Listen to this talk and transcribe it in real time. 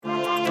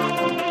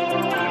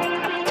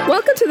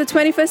Welcome to the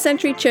 21st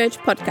Century Church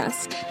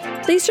podcast.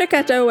 Please check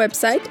out our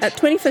website at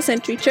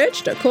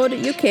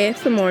 21stcenturychurch.co.uk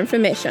for more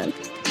information.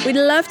 We'd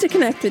love to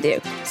connect with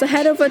you, so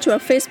head over to our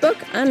Facebook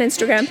and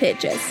Instagram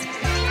pages.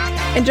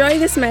 Enjoy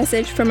this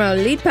message from our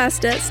lead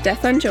pastor,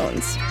 Steffan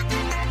Jones.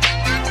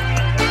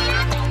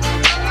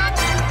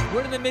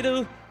 We're in the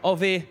middle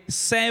of a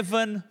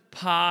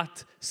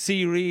 7-part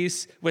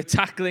series we're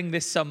tackling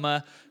this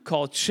summer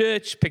called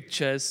Church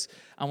Pictures,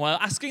 and we're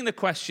asking the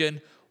question,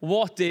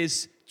 what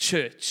is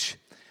church?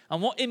 And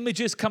what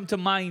images come to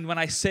mind when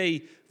I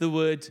say the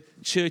word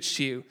church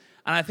to you?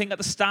 And I think at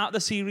the start of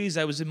the series,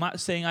 I was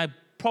saying I'm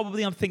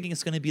thinking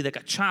it's going to be like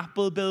a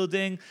chapel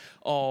building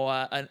or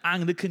an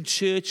Anglican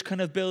church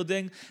kind of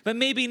building. But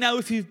maybe now,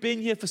 if you've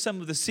been here for some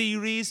of the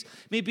series,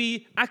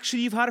 maybe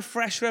actually you've had a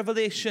fresh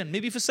revelation.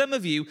 Maybe for some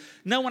of you,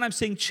 now when I'm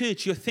saying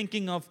church, you're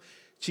thinking of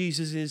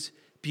Jesus'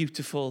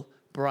 beautiful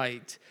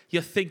bride.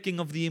 You're thinking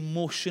of the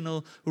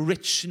emotional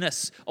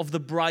richness of the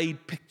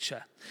bride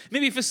picture.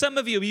 Maybe for some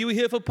of you, you were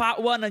here for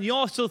part 1 and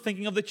you're still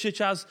thinking of the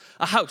church as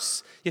a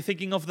house. You're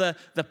thinking of the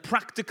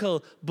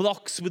practical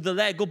blocks with the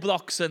Lego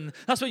blocks, and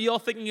that's what you're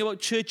thinking about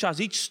church as,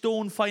 each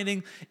stone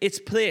finding its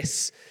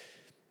place.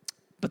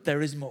 But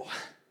there is more.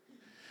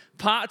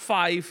 Part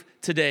 5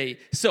 today.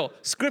 So,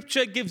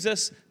 Scripture gives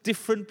us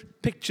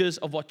different pictures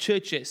of what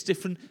church is,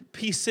 different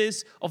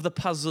pieces of the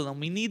puzzle,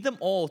 and we need them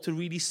all to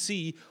really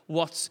see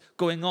what's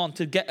going on,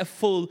 to get a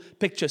full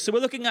picture. So, we're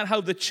looking at how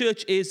the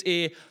church is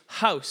a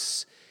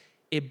house,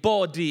 a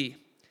body,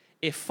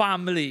 a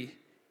family,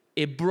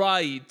 a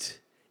bride,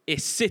 a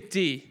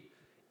city,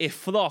 a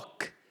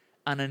flock,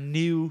 and a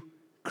new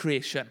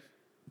creation.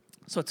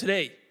 So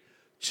today,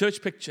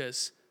 Church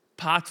Pictures,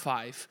 Part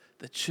 5,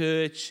 the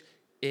church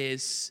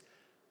is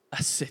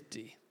a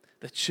city.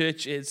 The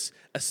church is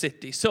a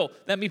city. So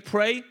let me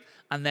pray,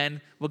 and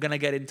then we're going to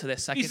get into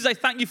this. Jesus, I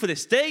thank you for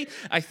this day.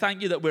 I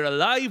thank you that we're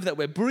alive, that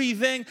we're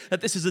breathing,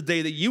 that this is a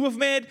day that you have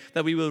made,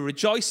 that we will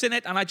rejoice in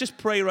it. And I just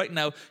pray right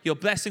now your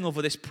blessing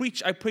over this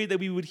preach. I pray that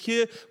we would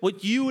hear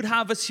what you would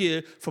have us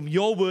hear from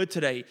your word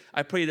today.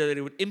 I pray that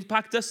it would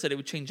impact us, that it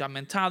would change our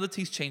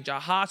mentalities, change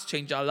our hearts,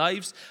 change our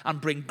lives,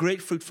 and bring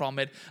great fruit from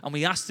it. And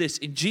we ask this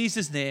in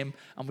Jesus' name.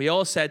 And we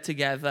all said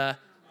together,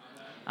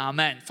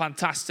 Amen.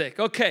 Fantastic.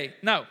 Okay,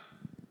 now,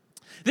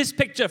 this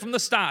picture from the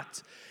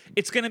start,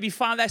 it's going to be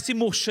far less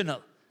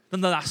emotional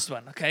than the last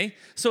one, okay?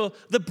 So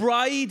the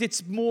bride,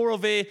 it's more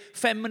of a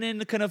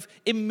feminine kind of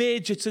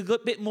image. It's a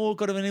bit more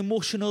got an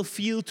emotional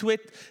feel to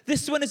it.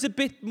 This one is a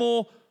bit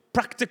more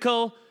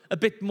practical, a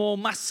bit more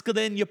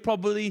masculine. You're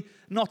probably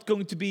not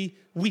going to be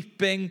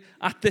weeping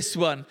at this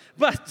one.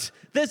 But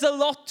there's a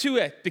lot to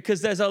it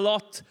because there's a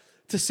lot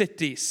to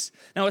cities.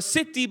 Now, a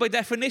city, by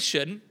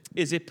definition,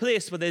 is a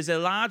place where there's a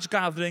large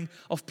gathering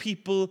of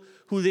people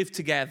who live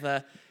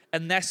together.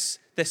 Unless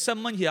there's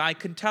someone here, I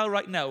can tell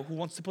right now, who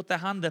wants to put their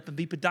hand up and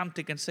be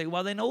pedantic and say,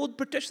 well, in old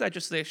British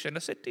legislation, a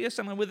city is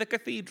someone with a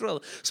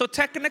cathedral. So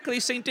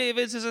technically, St.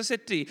 David's is a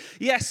city.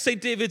 Yes,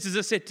 St. David's is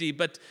a city,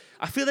 but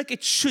I feel like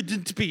it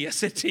shouldn't be a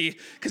city.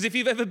 Because if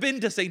you've ever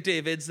been to St.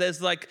 David's,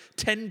 there's like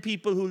 10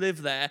 people who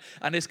live there,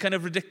 and it's kind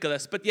of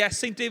ridiculous. But yes,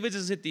 St. David's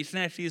is a city.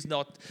 Trinity is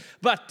not.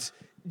 But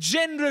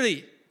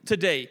generally,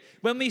 today,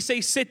 when we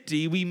say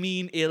city, we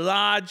mean a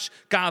large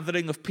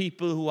gathering of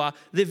people who are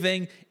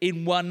living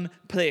in one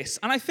place.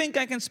 And I think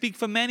I can speak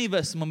for many of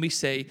us when we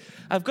say,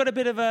 I've got a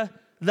bit of a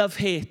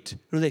love-hate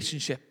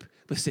relationship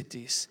with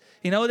cities.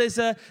 You know,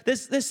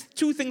 there's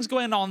two things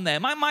going on there.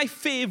 My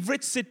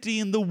favorite city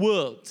in the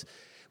world,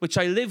 which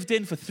I lived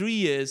in for 3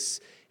 years,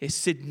 is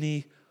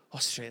Sydney,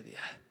 Australia.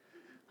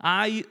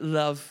 I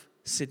love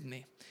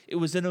Sydney. It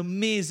was an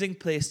amazing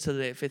place to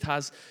live. It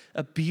has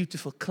a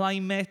beautiful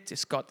climate.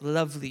 It's got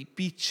lovely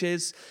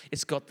beaches.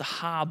 It's got the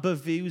harbour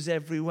views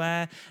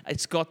everywhere.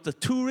 It's got the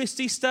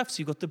touristy stuff. So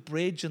you've got the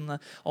bridge and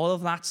all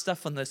of that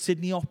stuff and the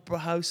Sydney Opera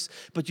House.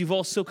 But you've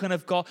also kind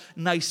of got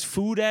nice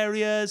food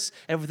areas.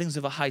 Everything's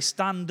of a high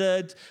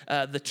standard.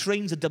 The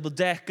trains are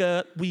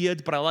double-decker.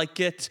 Weird, but I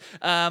like it.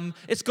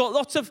 It's got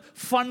lots of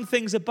fun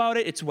things about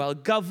it. It's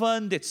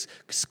well-governed. It's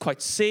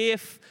quite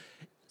safe.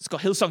 It's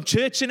got Hillsong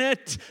Church in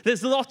it.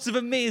 There's lots of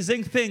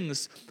amazing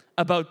things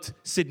about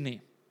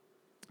Sydney.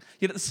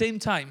 Yet at the same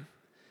time,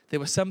 there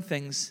were some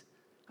things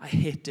I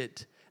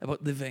hated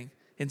about living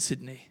in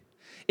Sydney.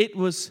 It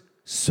was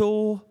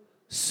so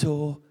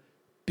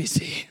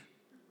busy.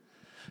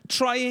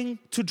 Trying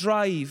to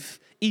drive,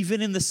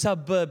 even in the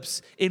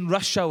suburbs, in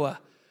rush hour,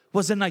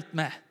 was a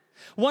nightmare.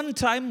 One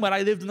time when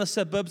I lived in the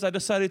suburbs, I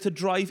decided to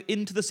drive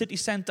into the city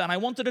centre, and I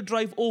wanted to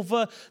drive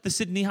over the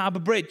Sydney Harbour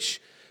Bridge.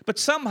 But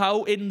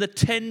somehow, in the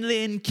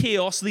 10-lane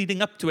chaos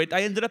leading up to it,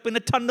 I ended up in a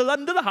tunnel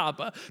under the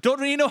harbour. Don't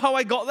really know how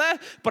I got there,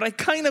 but I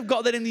kind of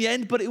got there in the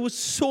end, but it was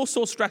so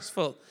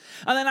stressful.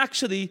 And then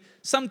actually,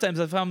 sometimes,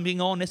 if I'm being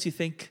honest, you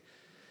think,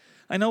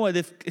 I know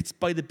it's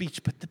by the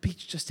beach, but the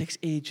beach just takes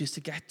ages to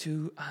get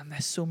to, and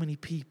there's so many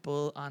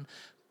people, and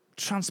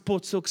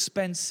transport's so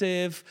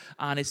expensive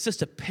and it's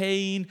just a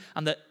pain.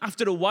 And that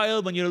after a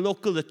while, when you're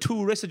local, the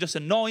tourists are just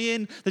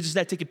annoying. They're just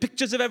there taking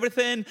pictures of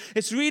everything.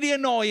 It's really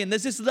annoying.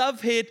 There's this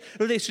love-hate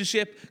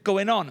relationship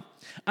going on.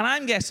 And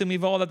I'm guessing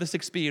we've all had this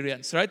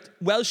experience, right?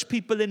 Welsh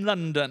people in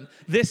London,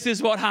 this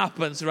is what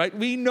happens, right?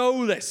 We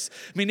know this.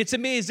 I mean, it's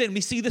amazing.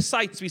 We see the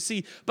sights. We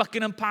see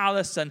Buckingham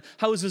Palace and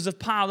Houses of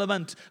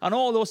Parliament and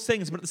all those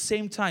things. But at the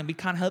same time, we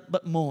can't help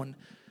but moan.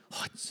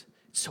 Oh, it's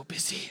so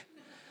busy.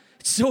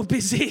 It's so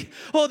busy.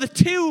 Oh, the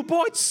tube,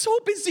 oh, it's so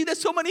busy.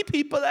 There's so many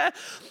people there.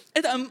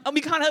 And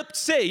we can't help to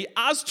say,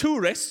 as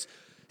tourists,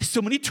 there's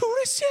so many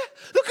tourists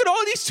here. Look at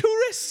all these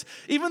tourists,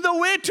 even though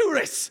we're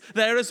tourists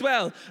there as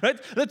well,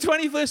 right? The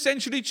 21st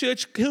Century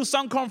Church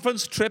Hillsong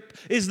Conference trip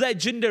is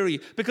legendary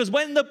because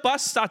when the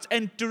bus starts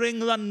entering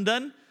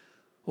London,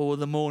 oh,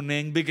 the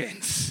mourning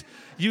begins.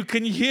 You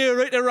can hear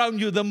it around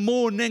you, the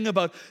mourning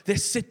about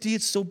this city.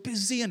 It's so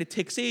busy and it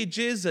takes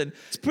ages and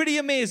it's pretty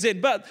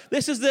amazing. But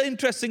this is the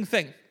interesting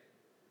thing.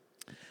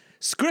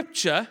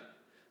 Scripture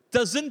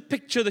doesn't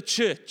picture the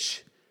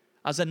church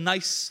as a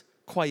nice,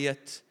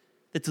 quiet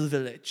little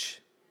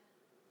village.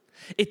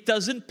 It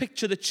doesn't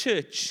picture the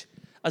church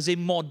as a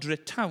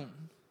moderate town.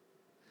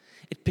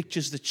 It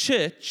pictures the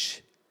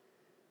church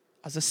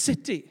as a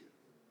city.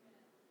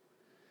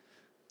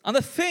 And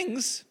the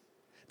things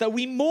that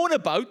we mourn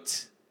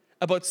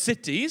about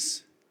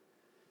cities,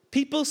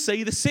 people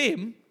say the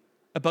same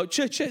about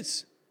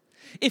churches.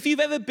 If you've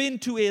ever been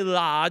to a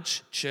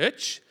large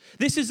church,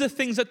 this is the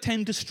things that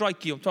tend to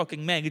strike you. I'm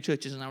talking mega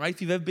churches now, right?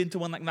 If you've ever been to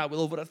one like that with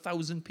over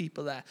 1,000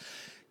 people there,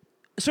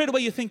 straight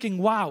away you're thinking,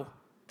 wow,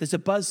 there's a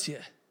buzz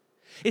here.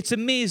 It's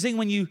amazing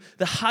when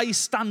the high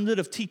standard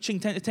of teaching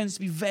tends to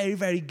be very,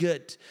 very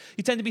good.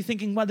 You tend to be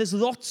thinking, well, there's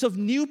lots of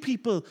new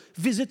people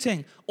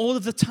visiting all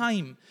of the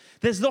time.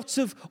 There's lots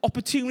of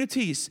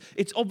opportunities.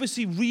 It's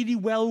obviously really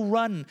well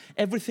run.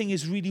 Everything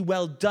is really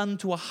well done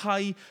to a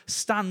high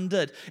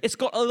standard. It's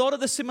got a lot of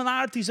the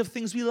similarities of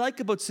things we like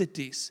about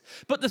cities.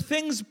 But the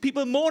things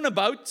people mourn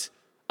about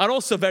are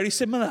also very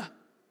similar.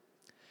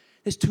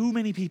 There's too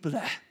many people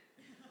there.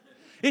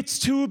 It's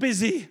too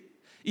busy.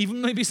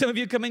 Even maybe some of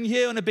you come in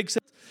here on a big...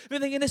 You're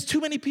thinking, there's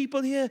too many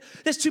people here.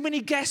 There's too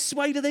many guests.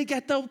 Why do they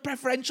get the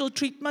preferential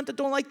treatment? I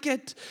don't like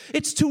it.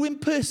 It's too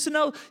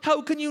impersonal.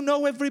 How can you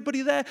know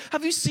everybody there?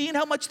 Have you seen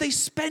how much they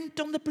spent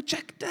on the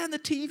projector and the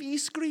TV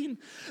screen?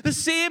 The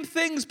same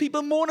things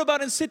people moan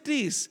about in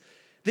cities,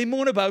 they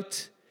moan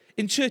about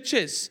in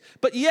churches.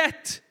 But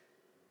yet,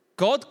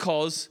 God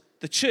calls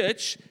the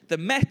church, the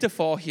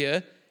metaphor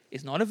here,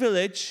 is not a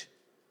village,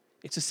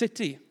 it's a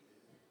city.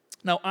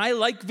 Now, I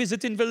like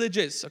visiting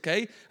villages,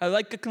 okay? I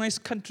like a nice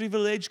country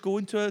village,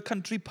 going to a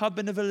country pub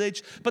in a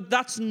village. But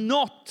that's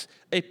not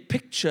a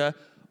picture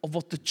of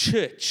what the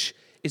church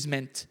is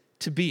meant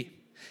to be.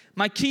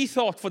 My key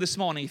thought for this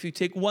morning, if you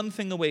take one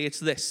thing away, it's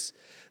this.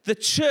 The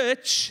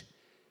church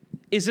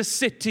is a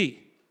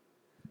city,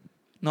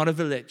 not a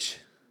village.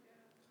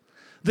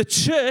 The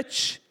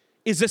church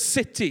is a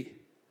city,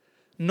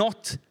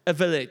 not a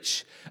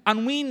village.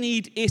 And we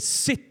need a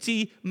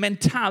city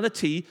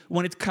mentality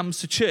when it comes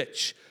to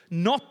church,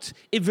 not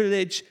a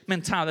village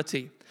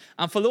mentality.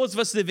 And for those of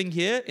us living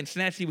here in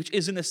Trinity, which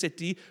isn't a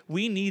city,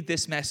 we need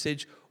this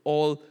message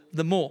all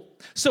the more.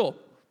 So,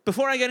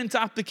 before I get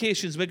into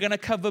applications, we're going to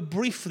cover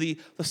briefly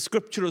the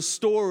scriptural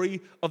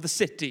story of the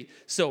city.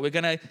 So, we're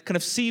going to kind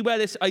of see where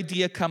this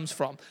idea comes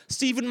from.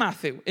 Stephen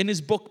Matthew, in his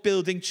book,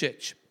 Building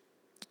Church,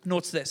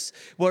 notes this.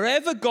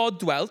 Wherever God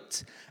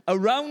dwelt,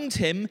 around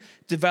him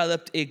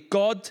developed a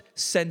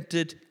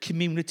God-centered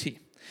community,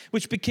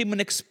 which became an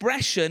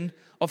expression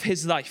of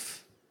his life.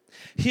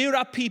 Here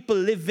are people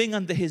living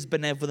under his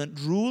benevolent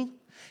rule,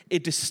 a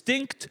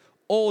distinct,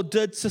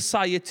 ordered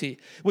society,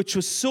 which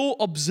was so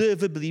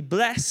observably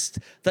blessed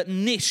that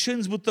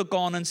nations would look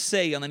on and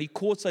say, and then he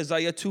quotes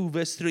Isaiah 2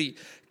 verse 3,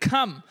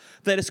 "Come,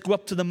 let us go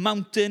up to the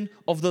mountain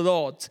of the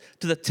Lord,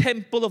 to the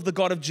temple of the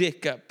God of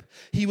Jacob.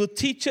 He will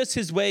teach us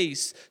his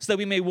ways, so that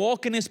we may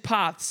walk in his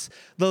paths.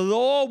 The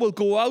law will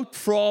go out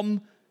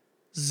from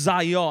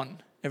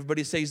Zion."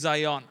 Everybody say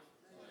Zion.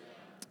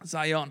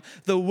 Zion.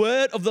 The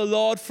word of the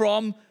Lord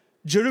from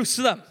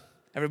Jerusalem.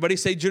 Everybody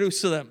say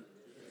Jerusalem.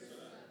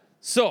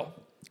 So,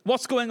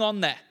 what's going on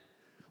there?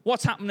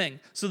 What's happening?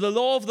 So the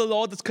law of the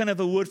Lord, that's kind of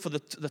a word for the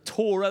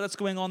Torah that's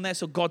going on there.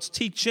 So God's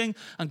teaching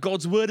and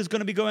God's word is going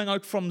to be going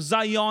out from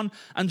Zion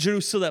and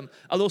Jerusalem.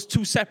 Are those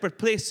two separate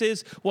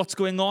places? What's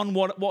going on?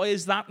 What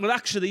is that? Well,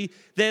 actually,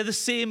 they're the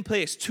same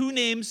place. Two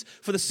names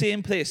for the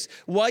same place.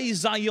 Why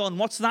Zion?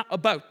 What's that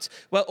about?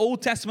 Well,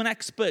 Old Testament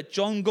expert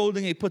John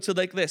Goldingay puts it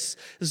like this.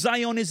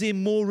 Zion is a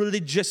more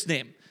religious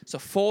name. So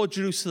for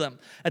Jerusalem,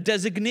 a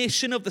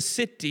designation of the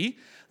city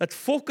that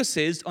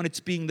focuses on its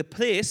being the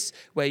place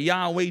where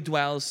Yahweh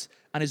dwells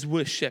and is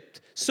worshipped.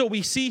 So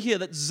we see here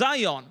that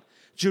Zion,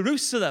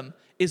 Jerusalem,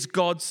 is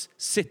God's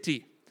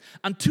city.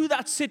 And to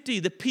that city,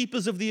 the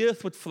peoples of the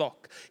earth would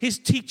flock. His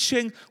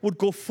teaching would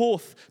go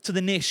forth to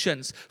the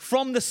nations.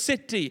 From the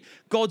city,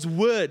 God's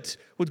word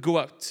would go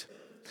out.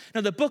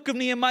 Now, the book of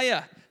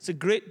Nehemiah It's a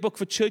great book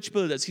for church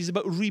builders. He's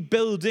about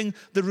rebuilding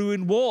the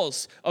ruined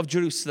walls of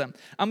Jerusalem.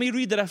 And we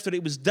read that after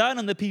it was done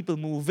and the people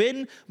move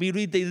in, we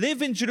read they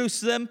live in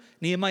Jerusalem,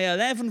 Nehemiah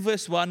 11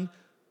 verse 1,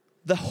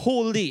 the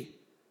holy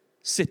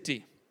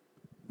city.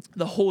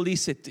 The holy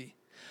city.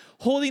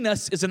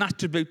 Holiness is an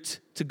attribute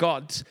to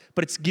God,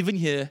 but it's given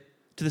here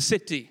to the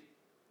city.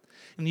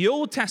 In the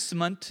Old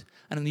Testament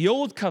and in the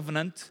Old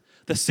Covenant,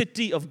 the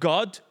city of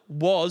God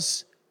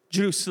was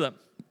Jerusalem,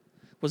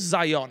 was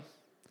Zion.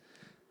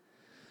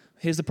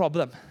 Here's the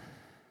problem.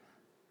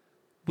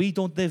 We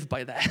don't live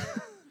by there.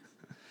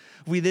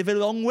 We live a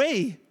long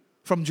way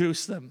from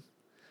Jerusalem.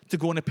 To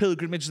go on a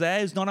pilgrimage there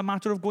is not a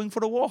matter of going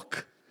for a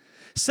walk.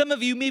 Some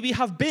of you maybe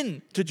have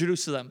been to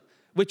Jerusalem,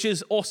 which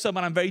is awesome,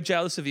 and I'm very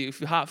jealous of you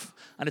if you have.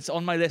 And it's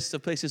on my list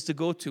of places to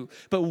go to.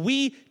 But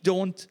we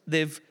don't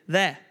live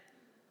there.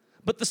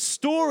 But the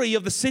story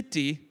of the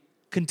city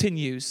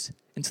continues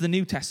into the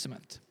New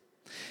Testament.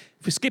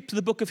 If we skip to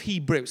the book of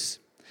Hebrews,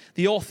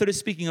 the author is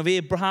speaking of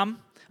Abraham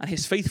and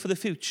his faith for the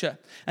future.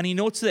 And he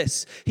notes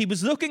this. He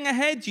was looking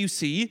ahead, you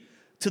see,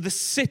 to the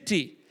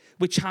city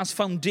which has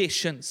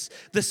foundations,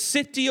 the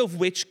city of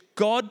which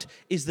God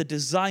is the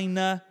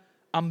designer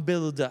and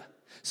builder.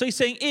 So he's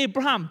saying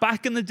Abraham,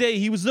 back in the day,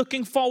 he was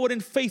looking forward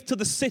in faith to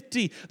the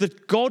city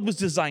that God was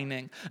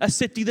designing, a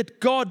city that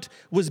God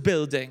was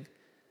building.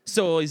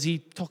 So is he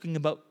talking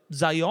about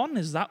Zion?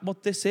 Is that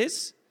what this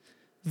is?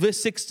 Verse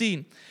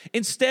 16.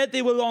 Instead,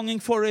 they were longing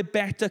for a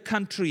better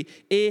country,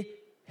 a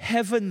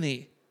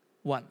heavenly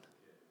one.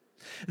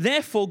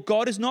 Therefore,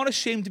 God is not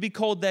ashamed to be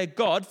called their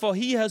God, for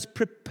he has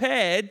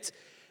prepared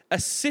a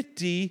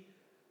city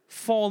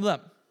for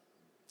them.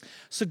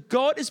 So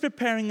God is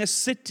preparing a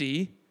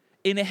city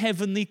in a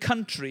heavenly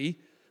country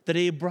that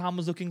Abraham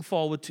was looking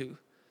forward to.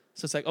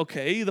 So it's like,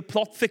 okay, the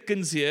plot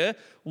thickens here.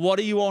 What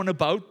are you on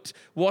about?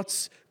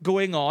 What's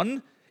going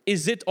on?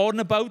 Is it on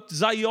about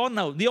Zion?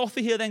 Now, the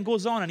author here then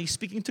goes on and he's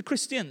speaking to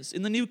Christians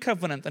in the New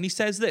Covenant. And he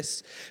says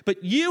this,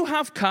 but you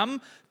have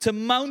come to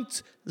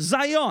Mount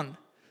Zion,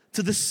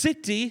 to the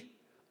city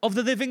of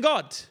the living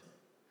God.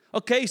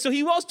 Okay, so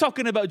he was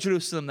talking about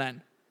Jerusalem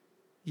then.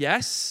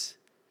 Yes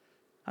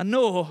and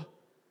no.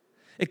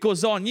 It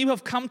goes on, you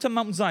have come to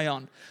Mount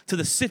Zion, to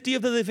the city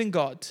of the living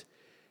God,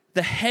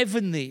 the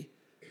heavenly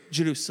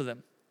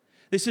Jerusalem.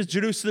 This is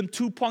Jerusalem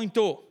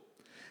 2.0,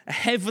 a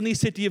heavenly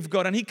city of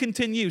God. And he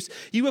continues,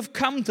 you have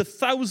come to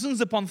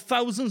thousands upon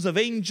thousands of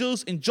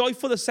angels in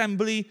joyful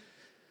assembly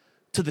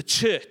to the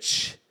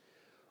church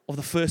of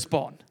the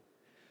firstborn,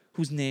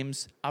 whose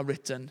names are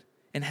written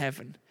in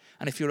heaven.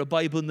 And if you're a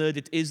Bible nerd,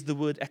 it is the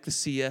word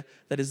ecclesia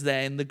that is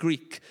there in the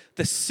Greek.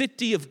 The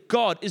city of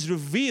God is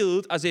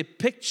revealed as a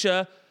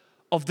picture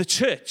of the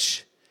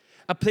church,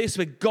 a place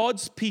where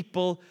God's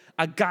people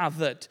are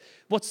gathered.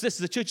 What's this?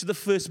 The church of the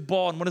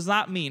firstborn. What does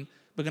that mean?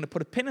 We're going to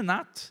put a pin in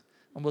that,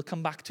 and we'll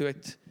come back to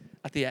it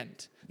at the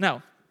end.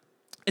 Now,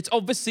 it's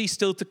obviously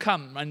still to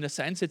come, in a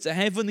sense. It's a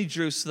heavenly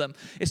Jerusalem.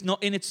 It's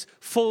not in its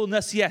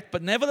fullness yet,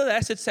 but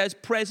nevertheless, it says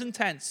present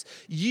tense.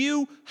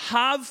 You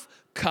have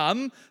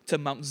come to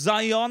Mount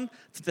Zion,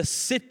 to the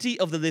city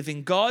of the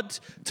living God,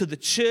 to the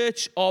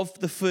church of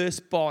the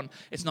firstborn.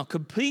 It's not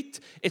complete.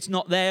 It's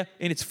not there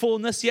in its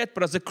fullness yet,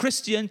 but as a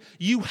Christian,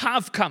 you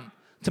have come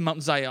to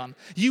Mount Zion.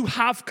 You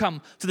have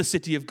come to the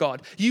city of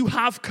God. You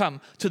have come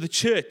to the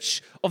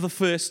church of the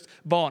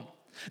firstborn.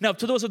 Now,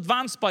 to those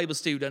advanced Bible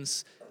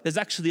students, there's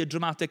actually a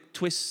dramatic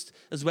twist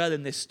as well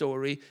in this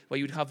story where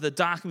you'd have the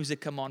dark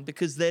music come on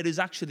because there is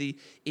actually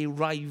a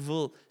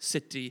rival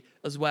city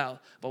as well.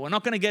 But we're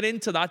not going to get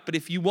into that. But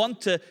if you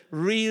want to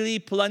really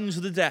plunge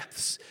the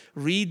depths,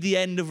 read the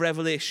end of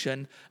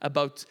Revelation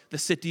about the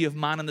city of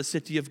man and the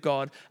city of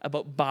God,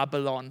 about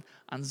Babylon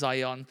and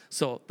Zion.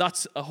 So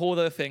that's a whole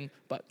other thing,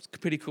 but it's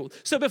pretty cool.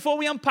 So before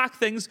we unpack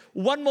things,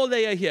 one more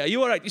layer here.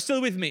 You all right? You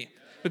still with me?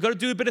 We've got to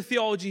do a bit of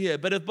theology here, a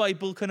bit of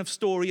Bible kind of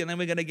story, and then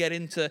we're going to get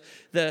into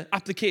the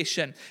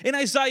application. In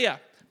Isaiah,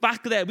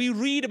 back there, we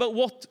read about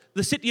what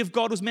the city of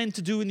God was meant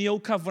to do in the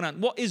Old Covenant,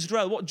 what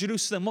Israel, what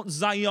Jerusalem, what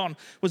Zion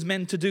was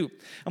meant to do.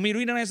 And we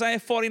read in Isaiah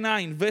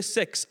 49, verse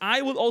 6,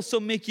 I will also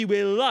make you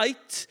a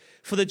light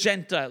for the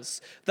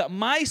Gentiles, that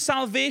my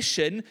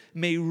salvation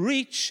may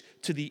reach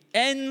to the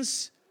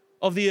ends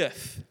of the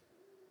earth.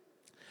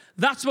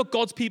 That's what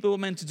God's people were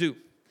meant to do.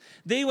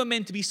 They were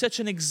meant to be such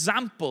an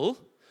example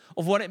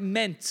of what it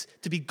meant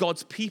to be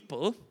God's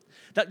people,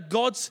 that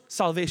God's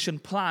salvation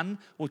plan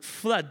would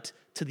flood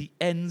to the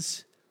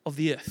ends of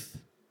the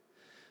earth.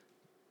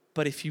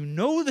 But if you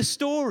know the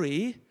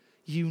story,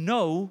 you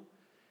know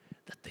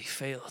that they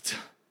failed.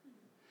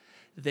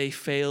 They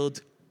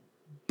failed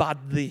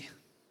badly.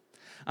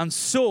 And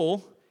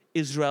so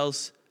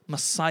Israel's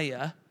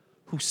Messiah,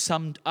 who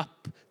summed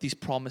up these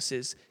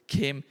promises,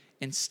 came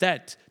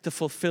instead to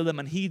fulfill them,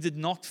 and he did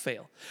not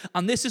fail.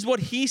 And this is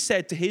what he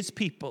said to his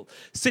people,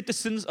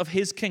 citizens of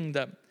his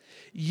kingdom.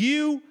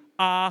 You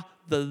are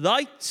the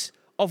light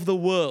of the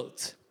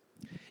world.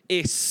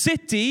 A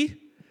city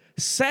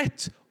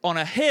set on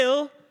a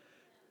hill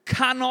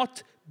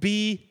cannot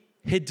be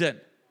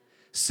hidden.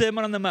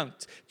 Sermon on the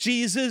Mount.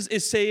 Jesus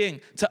is saying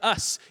to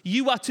us,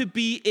 you are to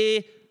be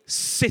a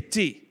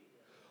city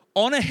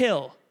on a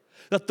hill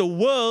that the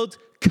world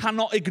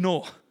cannot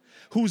ignore,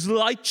 whose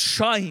light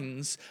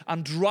shines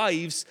and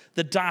drives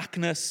the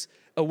darkness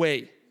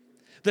away.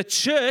 The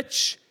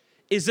church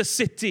is a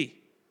city,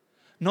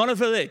 not a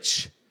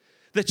village.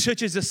 The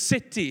church is a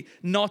city,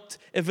 not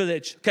a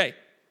village. Okay,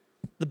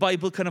 the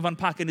Bible kind of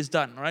unpacking is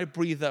done, all right?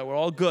 Breathe out. We're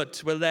all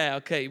good. We're there.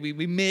 Okay,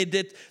 we made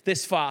it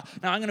this far.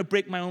 Now I'm going to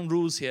break my own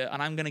rules here,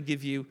 and I'm going to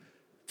give you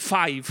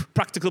 5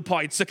 practical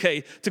points,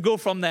 okay, to go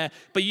from there.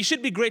 But you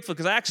should be grateful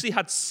because I actually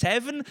had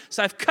 7,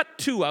 so I've cut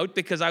 2 out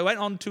because I went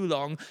on too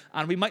long,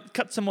 and we might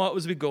cut some more out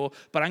as we go,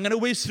 but I'm going to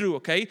whiz through,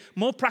 okay?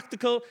 More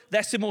practical,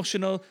 less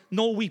emotional,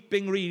 no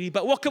weeping really.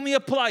 But what can we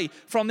apply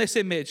from this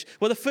image?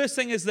 Well, the first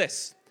thing is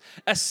this.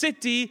 A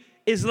city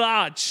is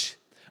large,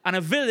 and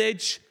a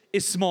village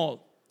is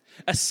small.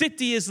 A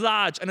city is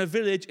large and a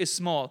village is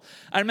small.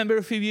 I remember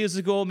a few years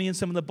ago, me and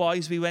some of the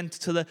boys, we went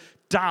to the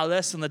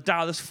Dallas and the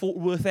Dallas-Fort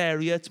Worth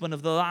area. It's one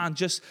of the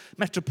largest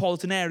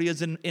metropolitan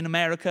areas in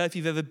America. If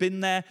you've ever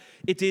been there,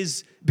 it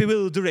is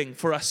bewildering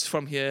for us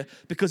from here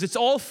because it's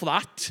all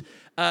flat.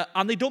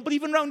 And they don't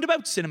believe in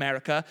roundabouts in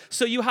America.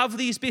 So you have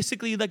these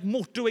basically like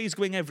motorways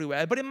going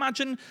everywhere. But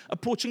imagine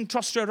approaching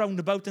Trustra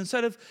roundabout.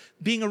 Instead of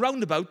being a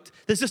roundabout,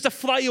 there's just a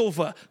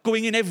flyover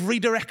going in every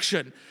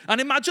direction. And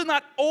imagine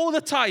that all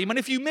the time. And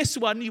if you miss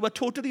one, you are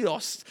totally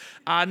lost.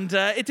 And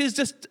it is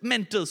just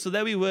mental. So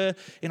there we were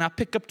in our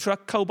pickup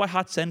truck, cowboy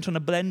hats in, trying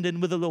to blend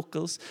in with the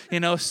locals.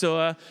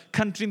 So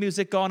country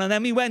music on. And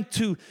then we went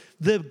to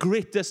the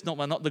greatest,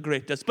 not the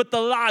greatest, but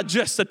the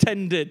largest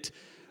attended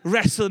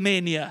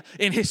WrestleMania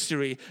in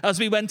history as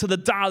we went to the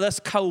Dallas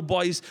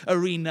Cowboys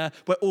Arena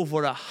where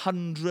over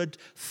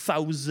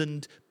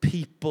 100,000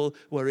 people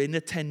were in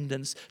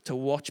attendance to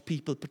watch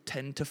people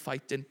pretend to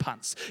fight in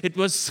pants. It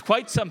was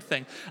quite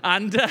something.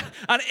 And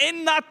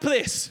in that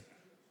place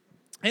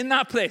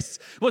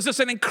was just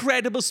an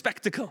incredible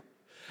spectacle.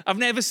 I've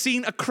never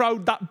seen a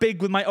crowd that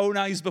big with my own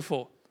eyes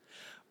before.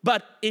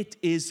 But it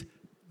is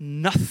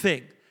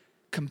nothing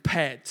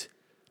compared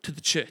to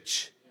the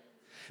church.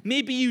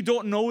 Maybe you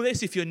don't know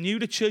this if you're new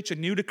to church or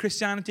new to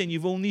Christianity and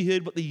you've only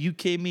heard what the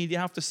UK media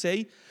have to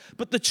say.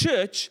 But the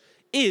church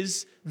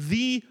is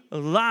the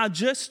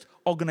largest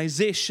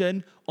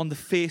organization on the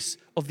face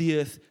of the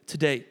earth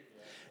today.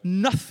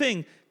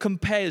 Nothing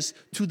compares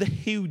to the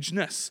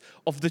hugeness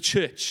of the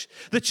church.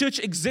 The church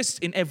exists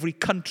in every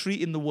country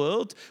in the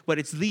world where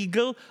it's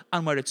legal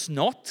and where it's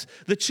not.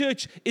 The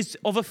church is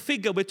of a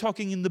figure, we're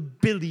talking in the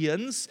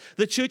billions.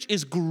 The church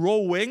is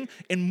growing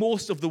in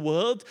most of the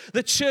world.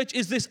 The church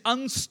is this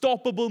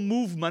unstoppable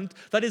movement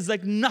that is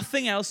like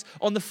nothing else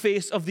on the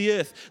face of the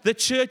earth. The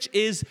church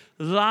is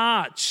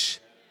large.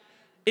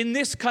 In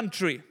this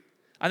country,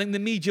 I think the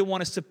media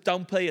want us to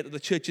downplay it, that the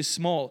church is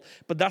small.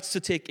 But that's to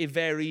take a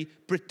very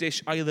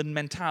British island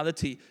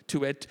mentality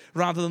to it,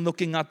 rather than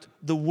looking at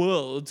the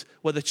world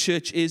where the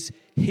church is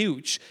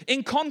huge.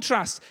 In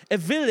contrast, a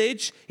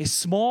village is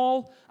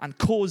small and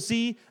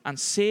cozy and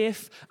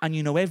safe, and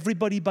you know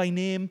everybody by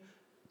name.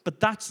 But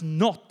that's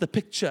not the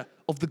picture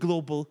of the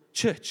global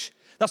church.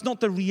 That's not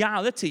the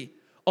reality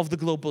of the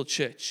global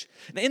church.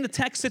 Now, in the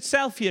text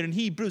itself here in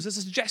Hebrews, there's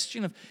a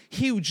suggestion of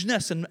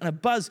hugeness and a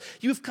buzz.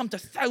 You've come to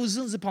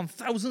thousands upon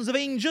thousands of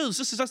angels.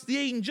 That's the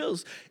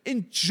angels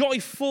in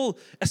joyful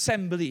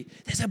assembly.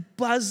 There's a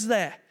buzz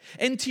there.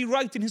 N.T.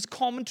 Wright, in his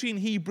commentary in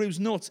Hebrews,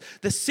 notes,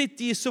 the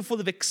city is so full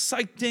of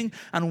exciting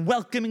and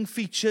welcoming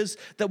features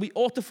that we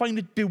ought to find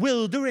it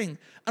bewildering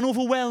and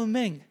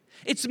overwhelming.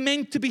 It's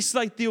meant to be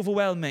slightly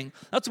overwhelming.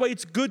 That's why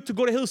it's good to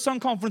go to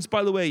Hillsong Conference,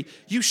 by the way.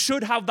 You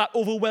should have that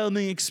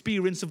overwhelming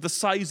experience of the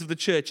size of the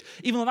church,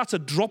 even though that's a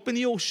drop in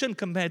the ocean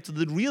compared to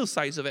the real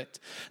size of it.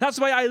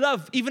 That's why I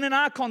love, even in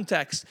our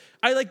context,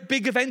 I like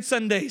big event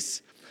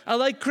Sundays. I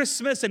like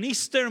Christmas and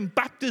Easter and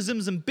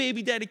baptisms and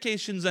baby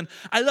dedications, and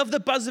I love the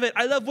buzz of it.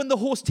 I love when the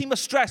host team are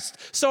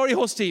stressed. Sorry,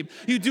 host team,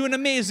 you do an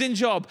amazing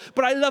job.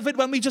 But I love it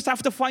when we just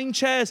have to find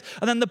chairs,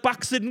 and then the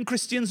backslidden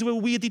Christians who are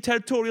weirdly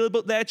territorial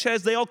about their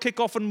chairs, they all kick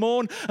off and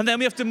moan, and then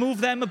we have to move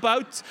them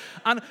about.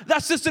 And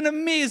that's just an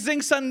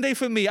amazing Sunday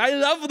for me. I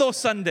love those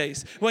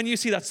Sundays. When you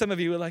see that, some of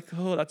you are like,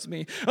 oh, that's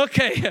me.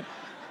 Okay.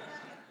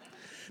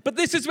 But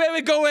this is where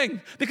we're going,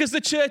 because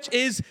the church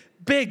is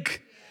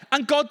big.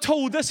 And God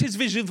told us his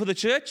vision for the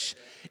church.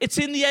 It's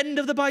in the end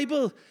of the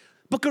Bible.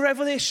 Book of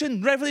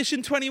Revelation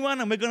 21.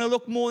 And we're going to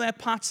look more there,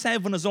 part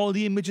 7, as all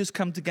the images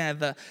come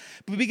together.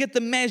 But we get the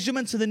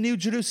measurements of the New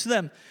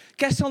Jerusalem.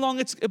 Guess how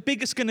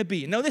big it's going to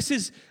be. Now, this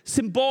is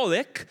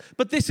symbolic,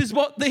 but this is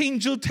what the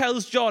angel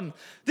tells John.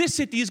 This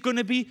city is going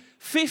to be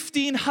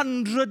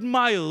 1,500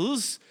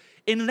 miles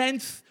in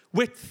length,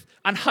 width,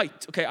 and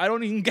height. Okay, I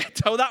don't even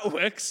get how that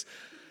works.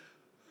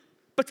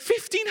 But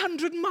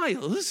 1,500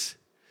 miles...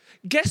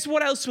 Guess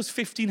what else was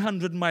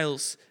 1,500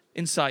 miles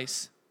in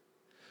size?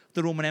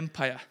 The Roman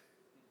Empire.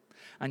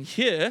 And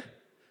here,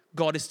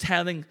 God is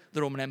telling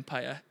the Roman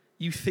Empire,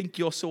 you think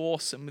you're so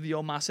awesome with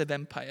your massive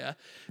empire.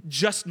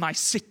 Just my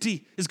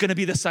city is going to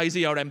be the size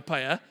of your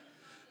empire.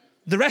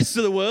 The rest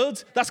of the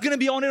world, that's going to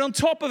be on it on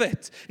top of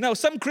it. Now,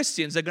 some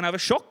Christians are going to have a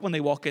shock when they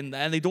walk in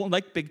there and they don't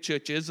like big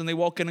churches and they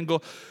walk in and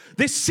go,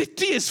 this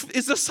city is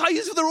the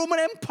size of the Roman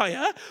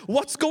Empire.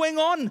 What's going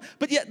on?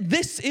 But yet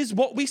this is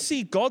what we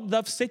see. God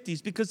loves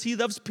cities because he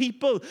loves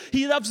people.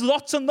 He loves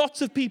lots and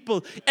lots of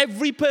people.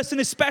 Every person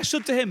is special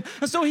to him.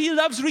 And so he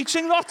loves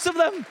reaching lots of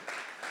them.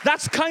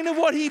 That's kind of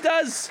what he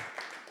does.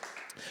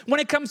 When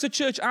it comes to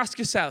church, ask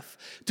yourself,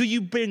 do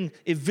you bring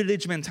a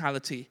village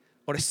mentality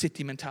or a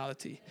city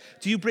mentality?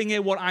 Do you bring a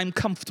what I'm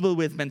comfortable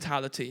with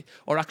mentality,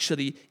 or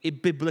actually a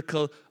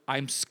biblical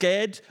I'm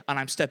scared and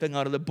I'm stepping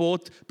out of the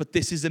boat, but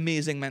this is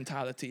amazing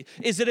mentality?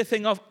 Is it a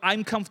thing of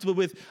I'm comfortable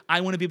with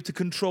I want to be able to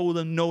control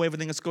and know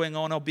everything that's going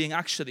on, or being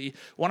actually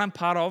what I'm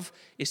part of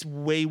is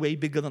way, way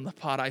bigger than the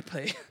part I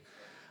play?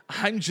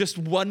 I'm just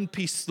one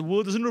piece. The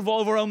world doesn't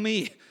revolve around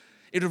me.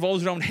 It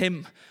revolves around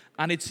him.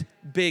 And it's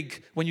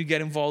big when you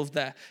get involved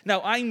there.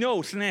 Now, I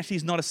know Llanelli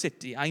is not a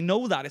city. I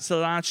know that. It's a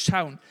large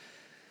town.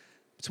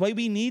 That's why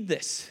we need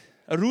this.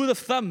 A rule of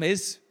thumb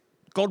is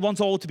God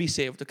wants all to be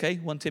saved, okay?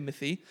 1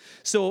 Timothy.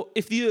 So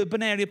if the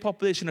urban area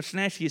population of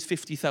Llanelli is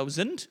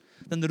 50,000,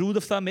 then the rule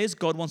of thumb is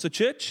God wants a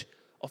church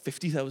of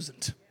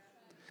 50,000.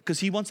 Because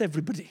he wants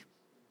everybody.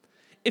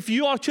 If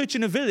you are a church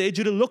in a village,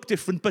 it'll look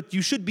different, but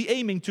you should be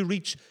aiming to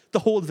reach the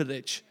whole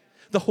village,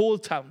 the whole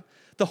town,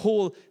 the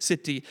whole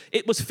city.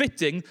 It was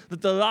fitting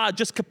that the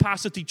largest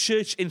capacity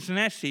church in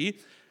Llanelli,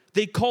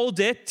 they called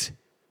it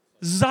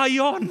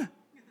Zion.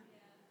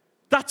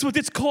 That's what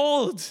it's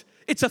called.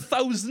 It's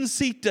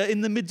 1,000-seater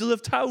in the middle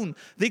of town.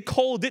 They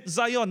called it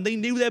Zion. They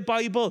knew their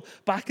Bible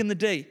back in the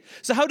day.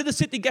 So how did the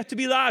city get to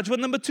be large? Well,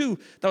 number 2,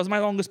 that was my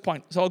longest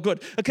point. It's all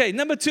good. Okay,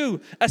 number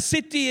 2, a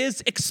city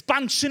is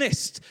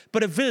expansionist,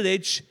 but a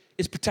village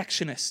is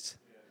protectionist.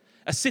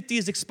 A city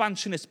is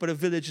expansionist, but a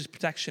village is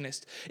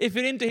protectionist. If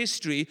you're into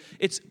history,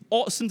 it's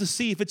awesome to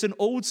see if it's an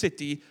old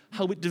city,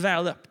 how it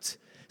developed.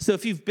 So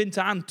if you've been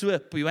to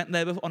Antwerp, or you went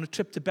there on a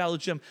trip to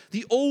Belgium,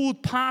 the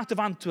old part of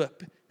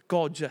Antwerp,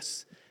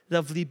 gorgeous,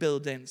 lovely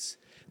buildings.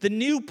 The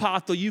new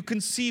part, though, you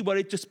can see where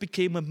it just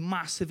became a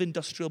massive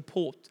industrial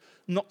port.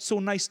 Not so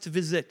nice to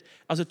visit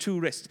as a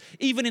tourist.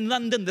 Even in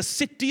London, the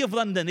city of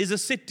London is a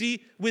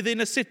city within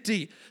a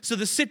city. So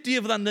the city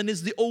of London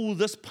is the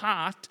oldest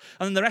part,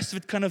 and then the rest of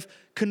it kind of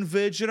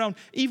converge around.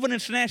 Even in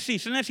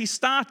Llanelli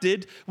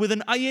started with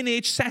an Iron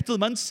Age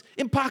settlements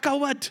in Park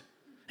Howard.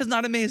 Isn't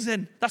that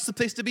amazing? That's the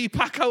place to be,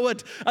 Park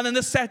Howard. And then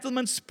the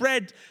settlement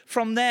spread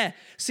from there.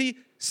 See,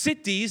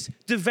 cities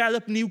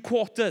develop new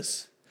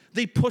quarters.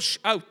 They push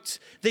out.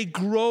 They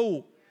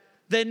grow.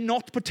 They're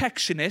not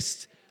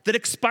protectionist. They're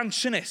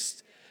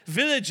expansionist.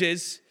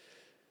 Villages,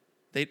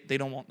 they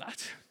don't want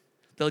that.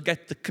 They'll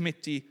get the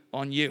committee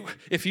on you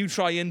if you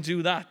try and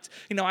do that.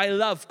 You know, I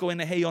love going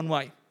to Hay on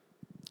Wye.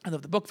 I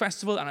love the book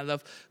festival, and I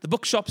love the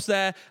bookshops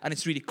there, and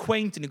it's really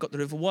quaint, and you've got the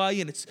River Wye,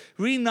 and it's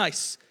really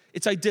nice.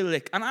 It's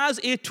idyllic. And as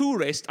a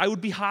tourist, I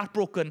would be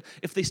heartbroken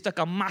if they stuck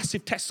a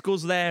massive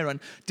Tesco's there and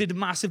did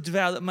massive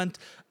development.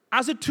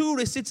 As a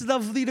tourist, it's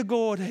lovely to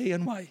go to Hay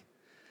on Wye.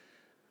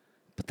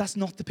 But that's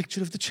not the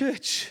picture of the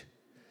church.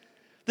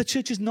 The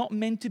church is not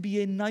meant to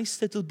be a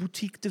nice little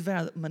boutique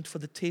development for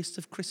the taste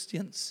of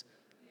Christians.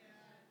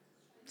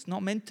 It's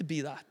not meant to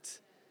be that.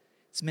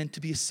 It's meant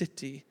to be a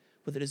city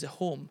where there is a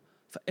home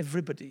for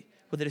everybody,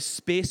 where there is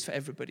space for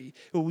everybody,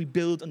 where we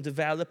build and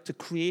develop to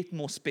create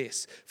more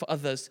space for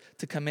others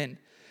to come in.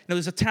 Now,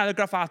 there's a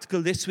Telegraph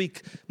article this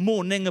week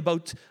moaning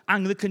about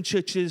Anglican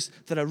churches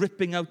that are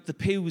ripping out the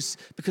pews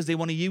because they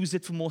want to use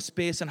it for more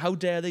space, and how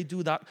dare they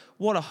do that?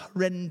 What a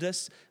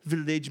horrendous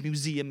village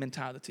museum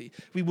mentality.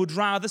 We would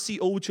rather see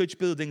old church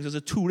buildings as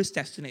a tourist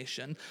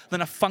destination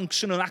than a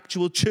functional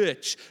actual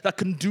church that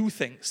can do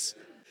things.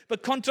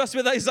 But contrast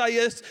with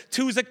Isaiah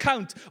 2's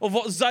account of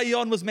what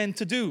Zion was meant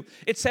to do.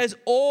 It says,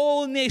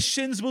 all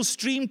nations will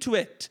stream to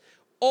it.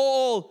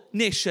 All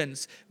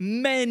nations,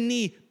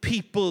 many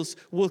peoples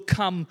will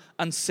come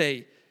and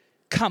say,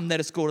 come, let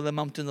us go to the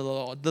mountain of the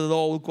Lord. The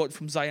Lord will go out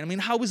from Zion. I mean,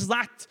 how is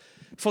that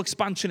for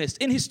expansionists?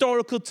 In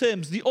historical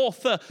terms, the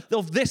author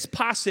of this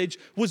passage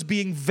was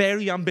being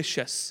very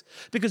ambitious.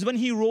 Because when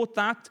he wrote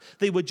that,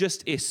 they were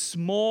just a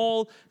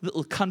small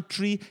little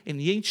country in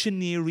the ancient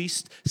Near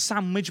East,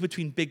 sandwiched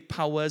between big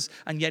powers.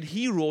 And yet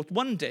he wrote,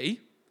 one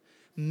day,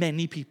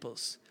 many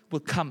peoples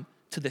will come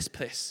to this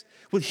place,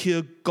 will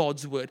hear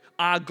God's word.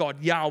 Our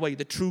God, Yahweh,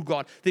 the true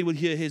God, they will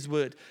hear his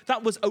word.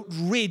 That was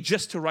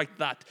outrageous to write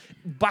that.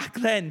 Back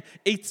then,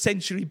 8th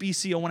century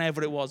BC or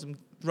whenever it was,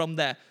 around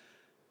there.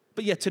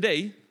 But yet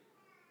today,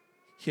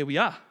 here we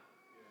are.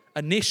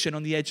 A nation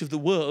on the edge of the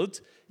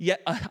world,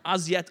 yet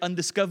as yet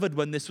undiscovered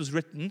when this was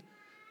written,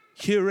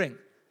 hearing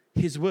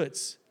his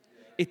words.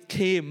 It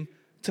came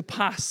to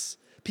pass.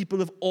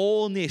 People of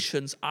all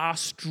nations are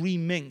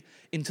streaming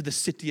into the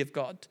city of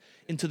God,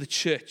 into the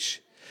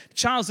church.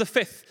 Charles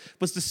V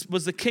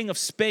was the king of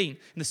Spain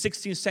in the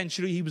 16th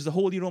century. He was the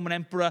Holy Roman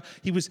Emperor.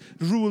 He was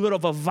ruler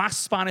of a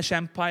vast Spanish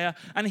empire.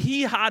 And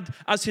he had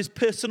as his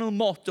personal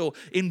motto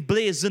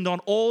emblazoned on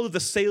all of the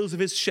sails of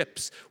his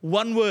ships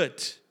one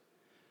word: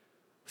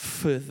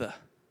 further.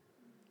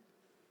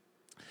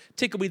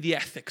 Take away the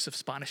ethics of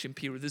Spanish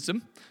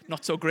imperialism.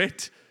 Not so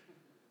great.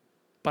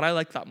 But I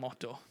like that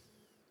motto.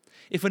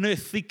 If an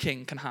earthly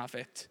king can have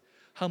it,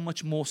 how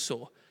much more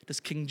so does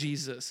King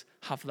Jesus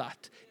have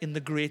that in the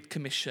Great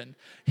Commission?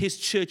 His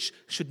church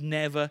should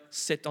never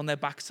sit on their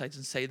backsides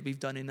and say that we've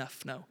done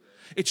enough now.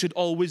 It should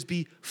always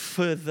be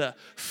further,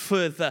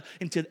 further,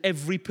 until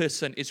every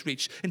person is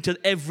reached, until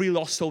every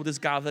lost soul is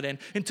gathered in,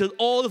 until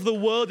all of the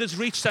world is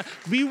reached.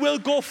 We will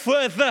go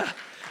further.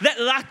 Let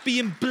that be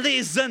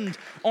emblazoned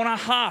on our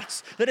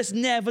hearts. Let us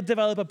never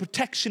develop a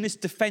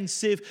protectionist,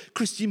 defensive,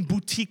 Christian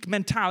boutique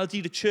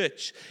mentality to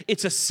church.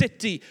 It's a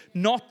city,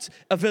 not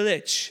a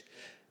village.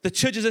 The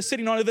church is a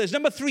city, not a village.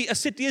 Number 3, a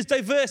city is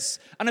diverse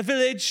and a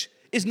village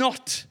is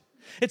not.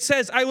 It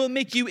says, I will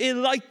make you a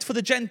light for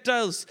the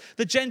Gentiles.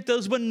 The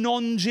Gentiles were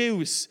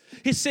non-Jews.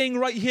 He's saying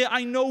right here,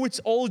 I know it's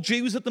all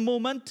Jews at the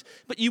moment,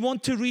 but you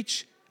want to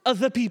reach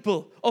other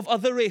people of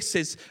other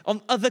races,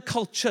 of other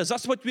cultures.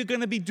 That's what we're going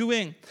to be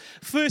doing.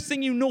 First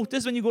thing you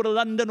notice when you go to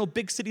London or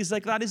big cities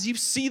like that is you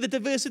see the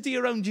diversity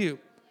around you.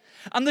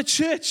 And the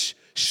church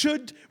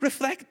should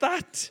reflect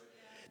that.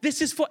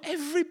 This is for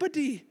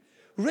everybody.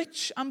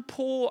 Rich and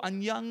poor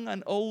and young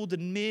and old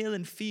and male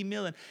and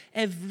female and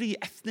every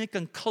ethnic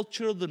and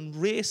cultural and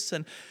race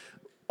and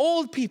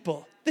all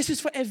people. This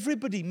is for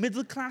everybody.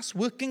 Middle class,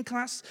 working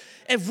class,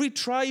 every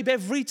tribe,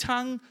 every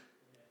tongue.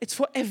 It's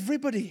for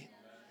everybody.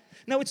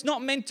 Now, it's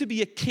not meant to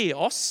be a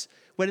chaos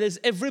where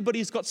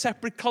everybody's got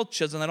separate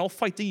cultures and they're all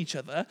fighting each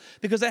other,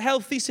 because a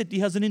healthy city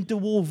has an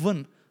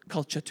interwoven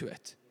culture to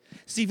it.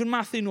 Stephen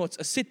Matthew notes,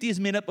 a city is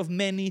made up of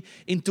many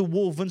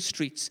interwoven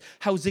streets,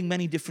 housing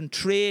many different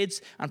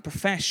trades and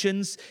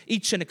professions,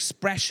 each an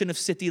expression of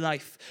city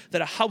life.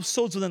 There are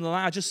households within the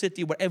larger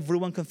city where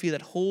everyone can feel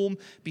at home,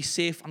 be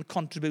safe, and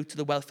contribute to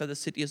the welfare of the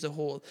city as a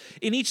whole.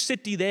 In each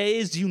city, there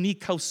is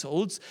unique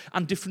households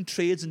and different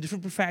trades and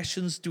different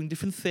professions doing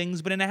different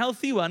things, but in a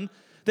healthy one,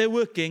 they're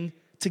working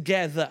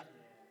together.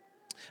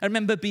 I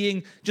remember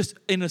being just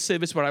in a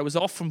service where I was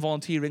off from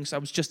volunteering, so I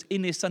was just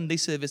in a Sunday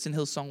service in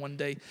Hillsong one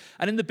day.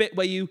 And in the bit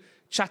where you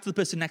chat to the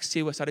person next to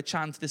you, I started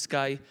chatting to this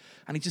guy,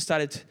 and he just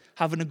started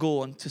having a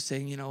go on to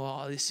saying,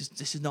 this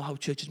is not how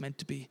church is meant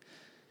to be.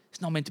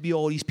 It's not meant to be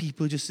all these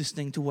people just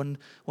listening to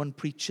one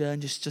preacher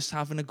and just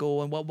having a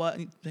go. And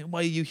why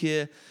are you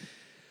here?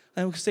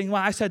 And I was saying,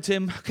 I said to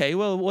him, okay,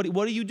 well,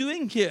 what are you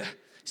doing here?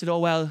 He said,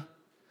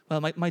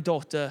 my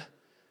daughter,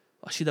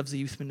 she loves the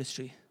youth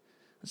ministry.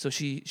 And so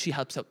she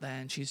helps out there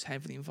and she's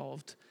heavily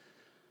involved.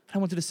 And I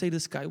wanted to say to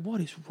this guy,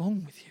 what is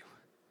wrong with you?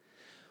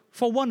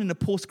 For one, in a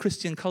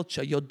post-Christian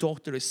culture, your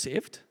daughter is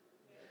saved.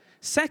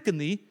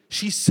 Secondly,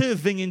 she's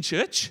serving in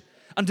church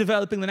and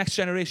developing the next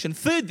generation.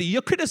 Thirdly,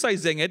 you're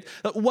criticizing it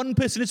that one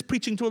person is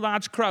preaching to a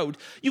large crowd.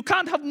 You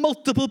can't have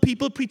multiple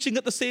people preaching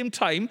at the same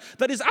time.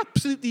 That is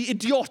absolutely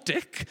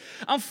idiotic.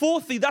 And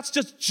fourthly, that's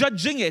just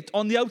judging it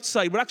on the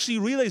outside. We're actually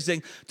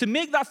realizing to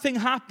make that thing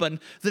happen,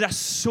 there are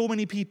so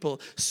many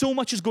people. So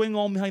much is going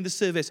on behind the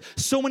service.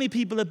 So many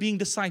people are being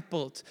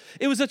discipled.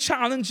 It was a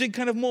challenging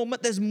kind of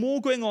moment. There's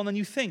more going on than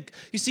you think.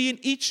 You see, in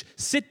each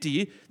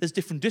city, there's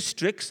different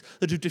districts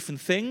that do different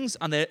things,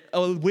 and they're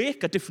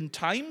awake at different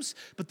times,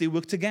 but they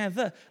work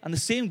together. And the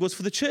same goes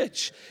for the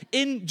church.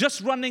 In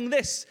just running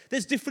this,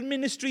 there's different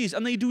ministries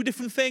and they do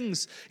different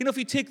things. If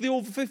you take the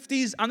over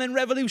 50s and then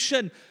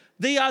Revolution,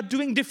 they are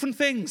doing different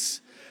things.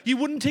 You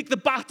wouldn't take the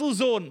battle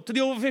zone to the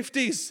over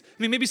 50s.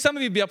 I mean, maybe some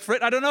of you would be up for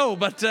it, I don't know,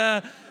 but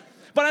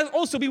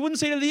also, we wouldn't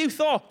say to the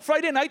youth,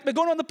 Friday night, we're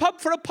going on the pub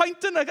for a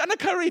pint and a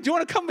curry. Do you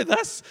want to come with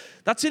us?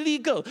 That's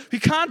illegal. We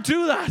can't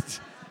do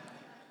that.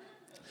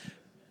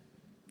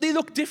 They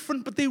look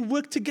different, but they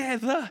work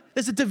together.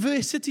 There's a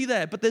diversity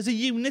there, but there's a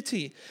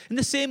unity. In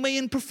the same way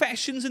in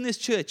professions in this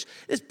church.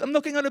 I'm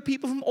looking at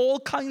people from all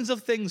kinds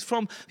of things,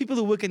 from people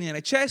who work in the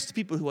NHS, to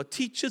people who are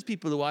teachers,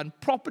 people who are in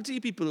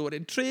property, people who are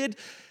in trade.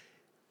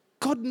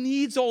 God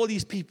needs all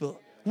these people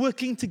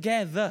working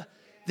together.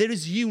 There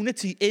is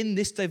unity in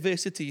this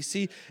diversity.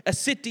 See, a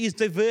city is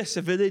diverse,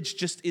 a village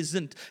just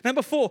isn't.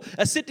 Number 4,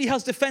 a city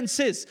has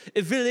defenses,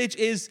 a village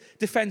is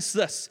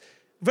defenseless.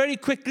 Very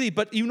quickly,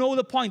 but you know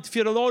the point. If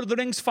you're a Lord of the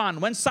Rings fan,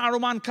 when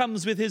Saruman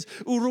comes with his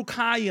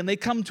Uruk-hai and they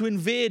come to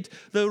invade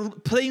the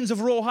plains of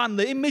Rohan,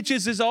 the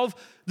images is of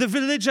the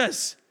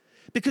villagers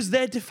because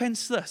they're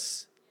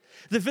defenseless.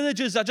 The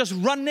villagers are just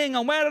running,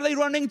 and where are they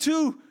running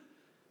to?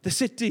 The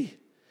city,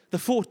 the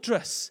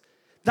fortress.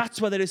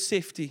 That's where there is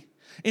safety.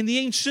 In the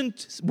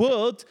ancient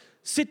world,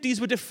 cities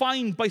were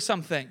defined by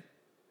something.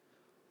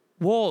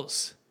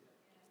 Walls.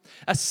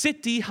 A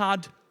city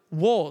had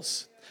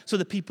walls. So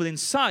the people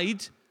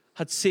inside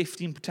had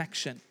safety and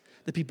protection.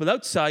 The people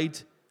outside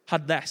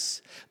had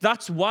less.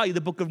 That's why the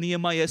book of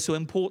Nehemiah is so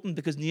important,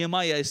 because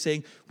Nehemiah is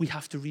saying we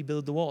have to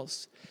rebuild the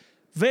walls.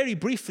 Very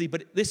briefly,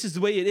 but this is the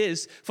way it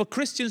is. For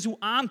Christians who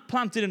aren't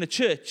planted in a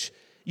church,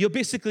 you're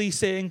basically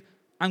saying,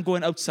 I'm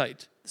going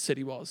outside the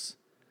city walls.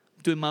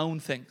 I'm doing my own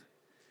thing.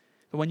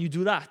 But when you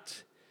do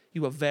that,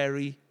 you are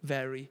very,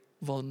 very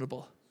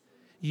vulnerable.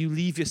 You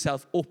leave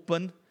yourself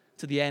open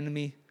to the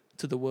enemy,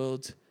 to the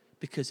world,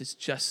 because it's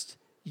just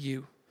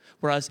you.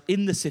 Whereas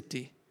in the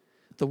city,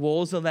 The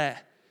walls are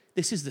there.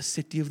 This is the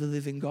city of the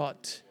living God.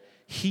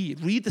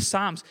 Read the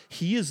Psalms.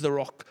 He is the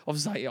rock of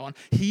Zion.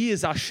 He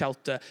is our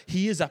shelter.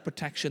 He is our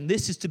protection.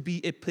 This is to be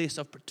a place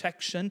of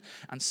protection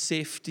and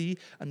safety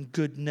and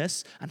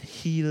goodness and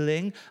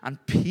healing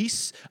and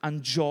peace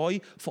and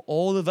joy for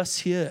all of us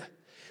here.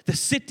 The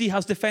city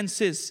has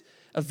defenses.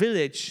 A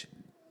village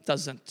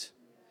doesn't.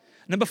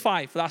 Number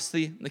 5,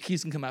 lastly, the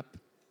keys can come up.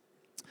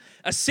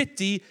 A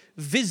city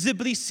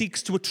visibly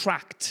seeks to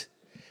attract.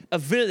 A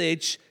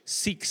village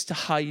seeks to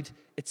hide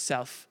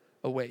itself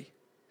away.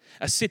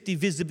 A city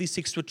visibly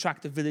seeks to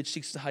attract, a village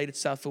seeks to hide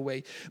itself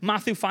away.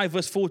 Matthew 5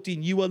 verse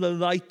 14, you are the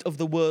light of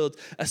the world.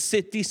 A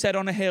city set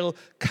on a hill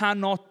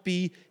cannot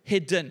be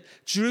hidden.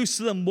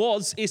 Jerusalem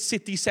was a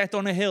city set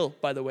on a hill,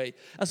 by the way.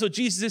 And so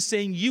Jesus is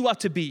saying you are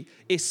to be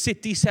a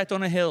city set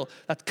on a hill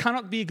that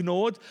cannot be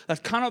ignored,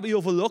 that cannot be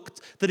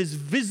overlooked, that is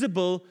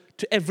visible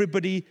to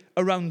everybody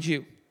around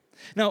you.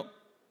 Now,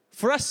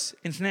 for us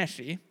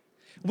internationally,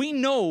 we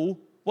know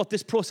what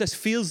this process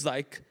feels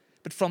like,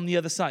 but from the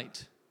other side.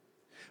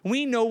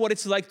 We know what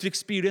it's like to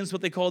experience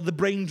what they call the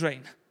brain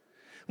drain.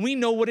 We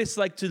know what it's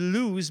like to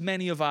lose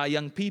many of our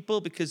young people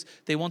because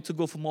they want to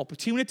go for more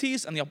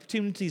opportunities, and the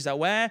opportunities are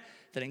where?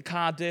 They're in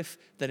Cardiff,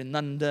 they're in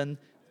London,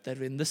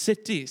 they're in the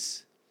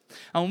cities.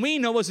 And we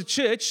know as a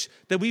church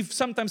that we've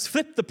sometimes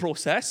flipped the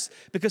process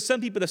because some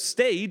people have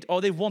stayed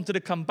or they've wanted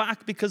to come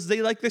back because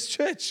they like this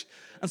church.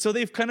 And so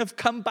they've kind of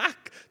come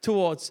back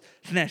towards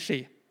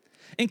Llanelli.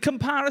 In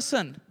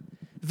comparison,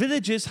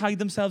 villages hide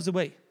themselves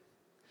away.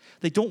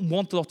 They don't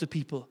want a lot of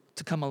people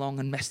to come along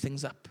and mess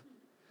things up.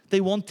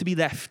 They want to be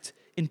left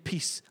in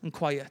peace and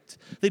quiet.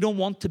 They don't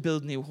want to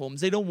build new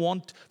homes. They don't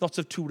want lots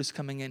of tourists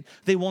coming in.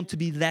 They want to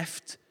be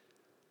left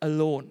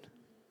alone.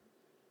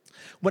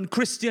 When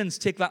Christians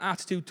take that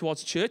attitude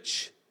towards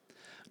church,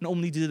 not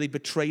only do they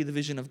betray the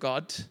vision of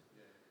God,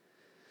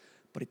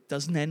 but it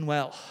doesn't end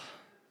well.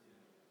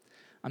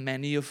 And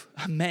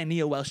many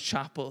a Welsh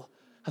chapel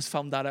has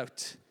found that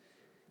out.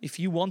 If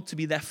you want to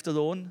be left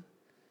alone,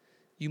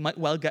 you might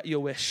well get your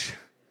wish.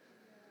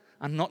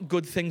 And not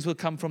good things will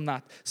come from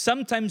that.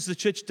 Sometimes the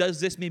church does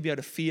this maybe out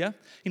of fear.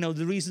 You know,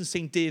 the reason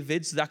St.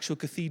 David's, the actual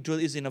cathedral,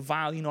 is in a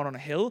valley, not on a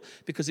hill,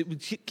 because it would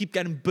keep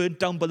getting burnt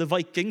down by the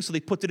Vikings, so they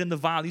put it in the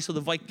valley so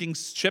the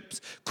Vikings'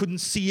 ships couldn't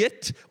see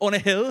it on a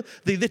hill.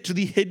 They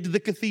literally hid the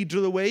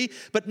cathedral away.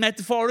 But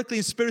metaphorically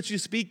and spiritually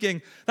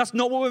speaking, that's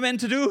not what we're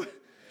meant to do.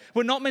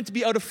 We're not meant to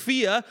be out of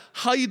fear,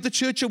 hide the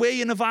church away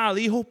in a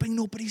valley, hoping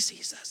nobody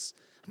sees us,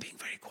 and being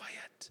very quiet.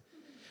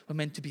 We're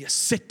meant to be a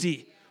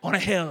city on a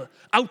hill,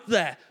 out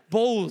there,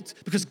 bold,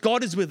 because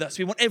God is with us.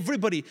 We want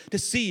everybody to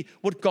see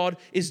what God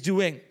is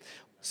doing.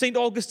 St.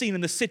 Augustine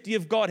in The City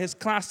of God, his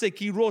classic,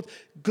 he wrote,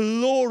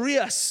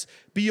 glorious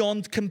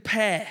beyond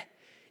compare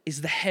is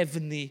the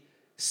heavenly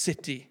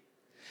city.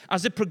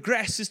 As it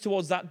progresses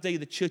towards that day,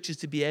 the church is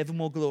to be ever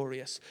more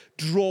glorious,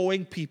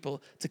 drawing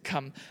people to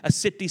come. A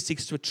city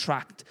seeks to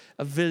attract.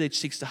 A village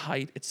seeks to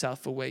hide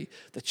itself away.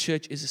 The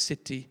church is a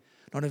city,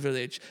 not a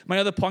village. My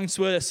other points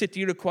were a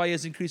city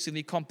requires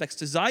increasingly complex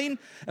design.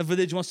 A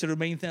village wants to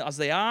remain as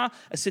they are.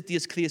 A city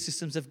has clear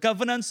systems of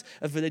governance.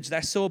 A village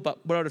less so, but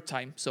we're out of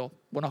time, so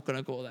we're not going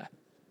to go there.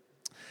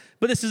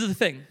 But this is the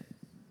thing.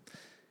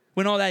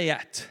 We're not there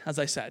yet, as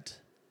I said.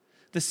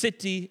 The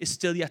city is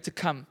still yet to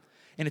come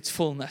in its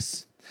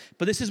fullness.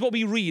 But this is what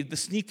we read, the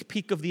sneak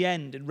peek of the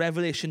end in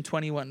Revelation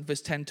 21,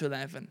 verse 10 to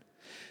 11.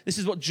 This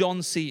is what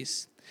John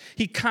sees.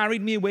 He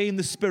carried me away in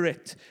the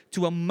spirit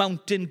to a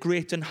mountain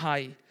great and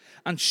high,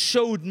 and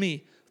showed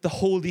me the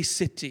holy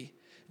city,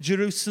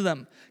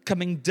 Jerusalem,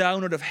 coming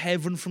down out of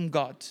heaven from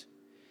God.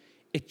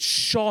 It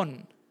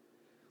shone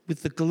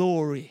with the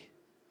glory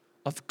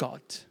of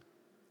God.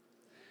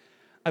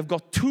 I've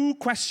got 2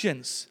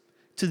 questions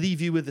to leave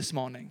you with this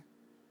morning.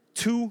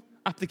 2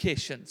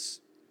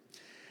 applications.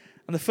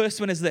 And the first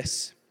one is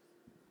this.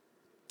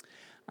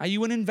 Are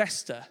you an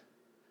investor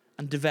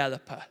and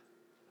developer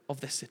of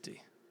this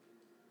city?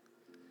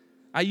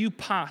 Are you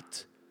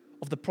part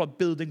of the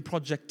building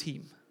project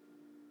team?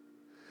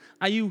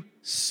 Are you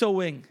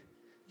sowing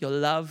your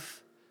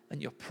love and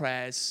your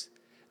prayers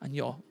and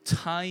your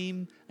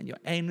time and your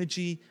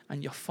energy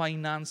and your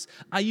finance?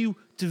 Are you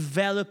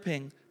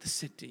developing the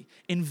city,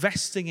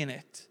 investing in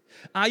it?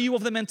 Are you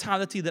of the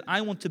mentality that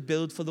I want to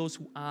build for those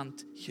who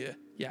aren't here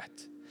yet?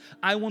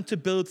 I want to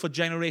build for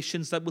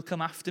generations that will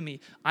come after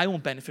me. I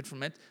won't benefit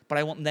from it, but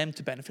I want them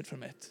to benefit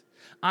from it.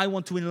 I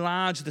want to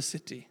enlarge the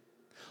city.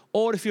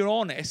 Or if you're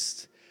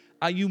honest,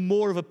 are you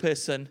more of a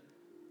person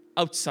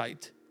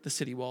outside the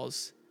city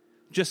walls,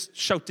 just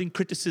shouting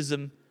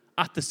criticism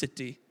at the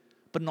city,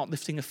 but not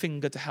lifting a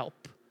finger to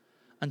help,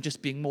 and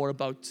just being more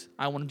about,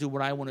 I want to do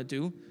what I want to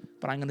do,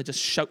 but I'm going to just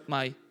shout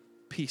my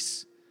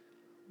piece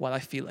while I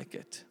feel like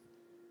it.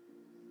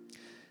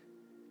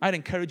 I'd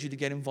encourage you to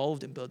get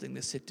involved in building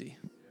this city.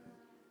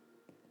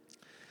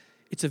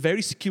 It's a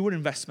very secure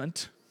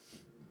investment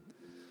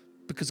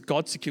because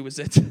God secures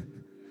it,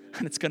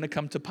 and it's going to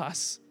come to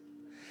pass.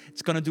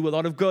 It's going to do a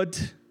lot of good,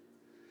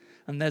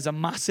 and there's a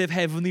massive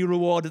heavenly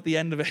reward at the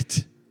end of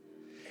it.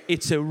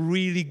 It's a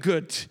really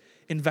good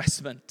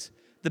investment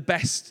the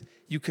best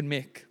you can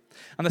make.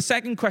 And the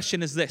second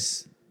question is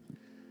this.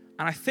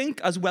 And I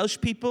think as Welsh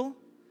people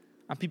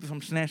and people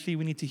from Llanelli,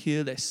 we need to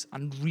hear this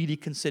and really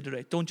consider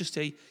it. Don't just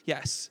say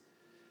yes.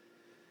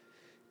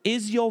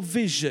 Is your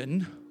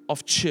vision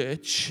of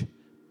church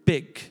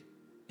big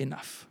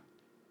enough?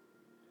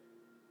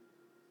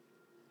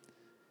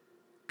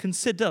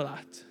 Consider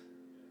that.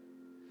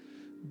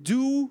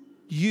 Do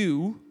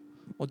you,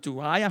 or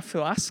do I have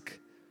to ask,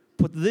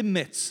 put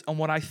limits on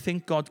what I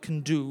think God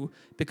can do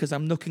because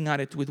I'm looking at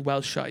it with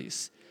Welsh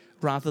eyes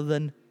rather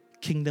than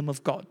kingdom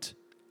of God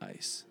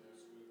eyes?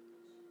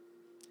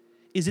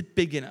 Is it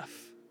big enough?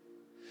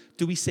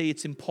 Do we say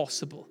it's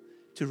impossible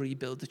to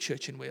rebuild the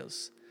church in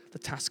Wales? The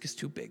task is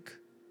too big.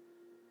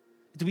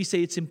 Do we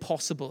say it's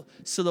impossible?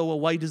 So,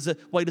 why does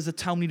a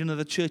town need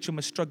another church when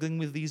we're struggling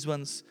with these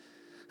ones?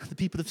 The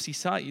people of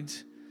Seaside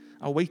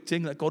are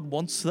waiting that God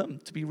wants them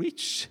to be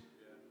reached.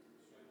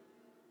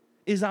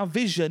 Is our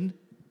vision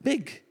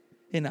big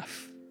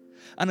enough?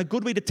 And a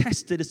good way to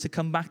test it is to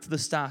come back to the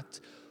start.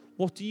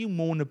 What do you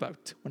moan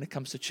about when it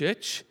comes to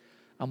church?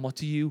 And what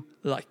do you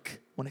like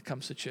when it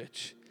comes to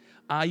church?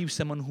 Are you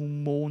someone who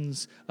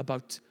moans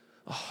about,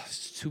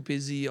 it's too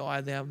busy,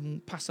 or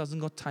the pastor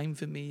hasn't got time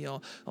for me,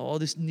 or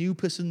this new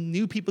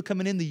people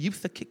coming in, the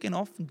youth are kicking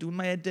off and doing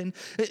my head in?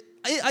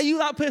 Are you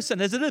that person?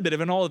 There's a little bit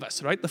of in all of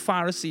us, right? The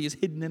Pharisee is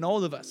hidden in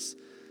all of us.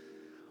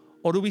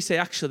 Or do we say,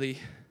 actually,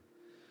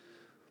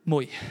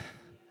 mwy,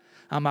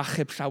 am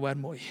achub llawer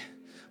mwy,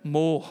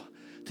 more,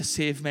 to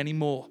save many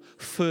more,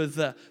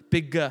 further,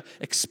 bigger,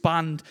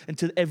 expand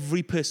until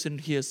every person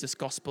hears this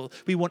gospel.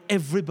 We want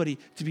everybody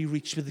to be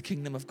reached with the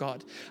kingdom of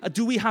God.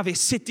 Do we have a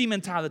city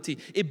mentality,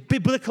 a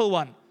biblical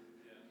one,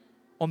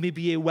 or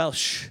maybe a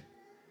Welsh,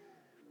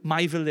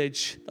 my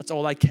village, that's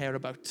all I care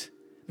about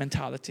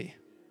mentality?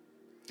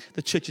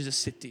 The church is a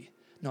city,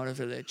 not a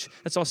village.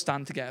 Let's all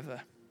stand together.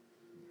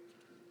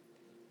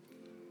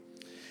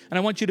 And I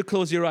want you to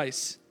close your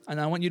eyes. And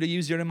I want you to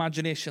use your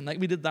imagination like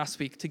we did last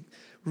week to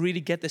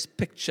really get this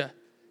picture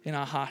in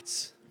our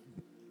hearts.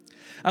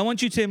 I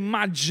want you to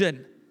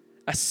imagine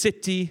a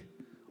city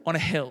on a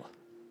hill.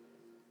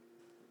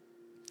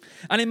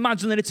 And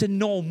imagine that it's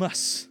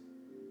enormous.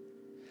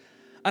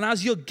 And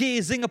as you're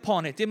gazing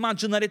upon it,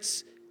 imagine that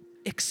it's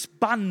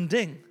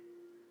expanding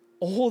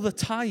all the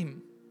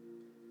time.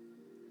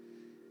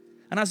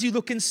 And as you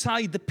look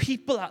inside, the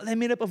people they're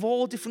made up of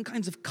all different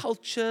kinds of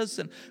cultures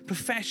and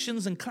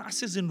professions and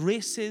classes and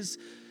races,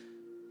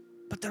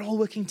 but they're all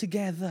working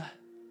together.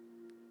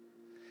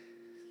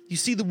 You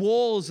see the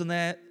walls and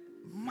they're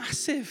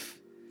massive.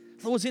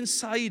 Those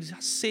inside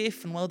are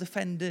safe and well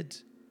defended.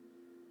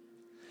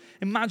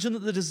 Imagine that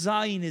the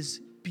design is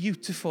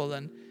beautiful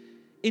and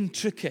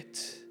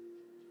intricate,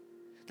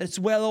 that it's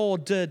well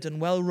ordered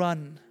and well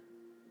run.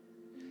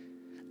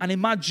 And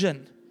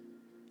imagine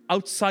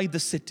outside the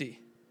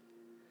city,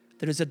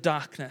 there is a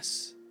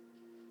darkness,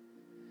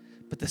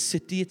 but the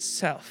city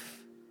itself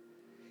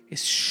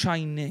is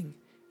shining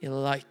a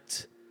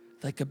light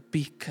like a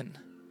beacon,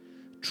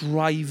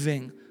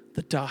 driving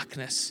the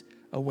darkness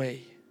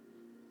away.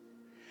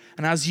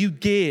 And as you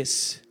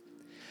gaze,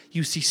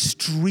 you see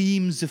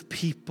streams of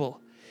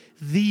people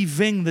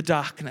leaving the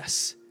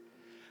darkness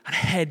and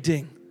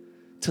heading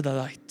to the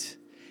light,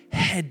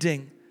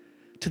 heading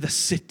to the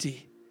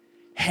city,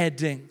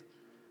 heading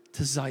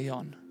to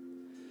Zion.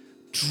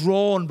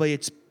 Drawn by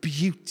its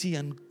beauty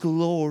and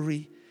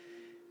glory,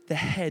 they're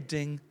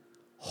heading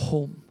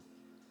home.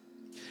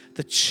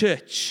 The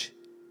church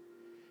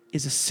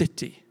is a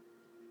city,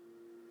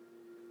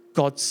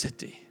 God's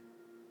city.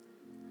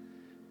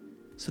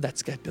 So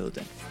let's get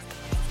building.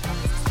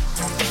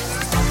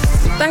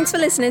 Thanks for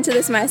listening to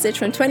this message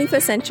from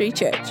 21st Century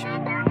Church.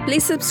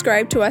 Please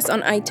subscribe to us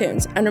on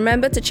iTunes and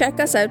remember to check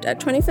us out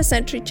at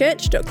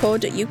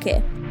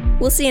 21stcenturychurch.co.uk.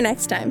 We'll see you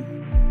next time.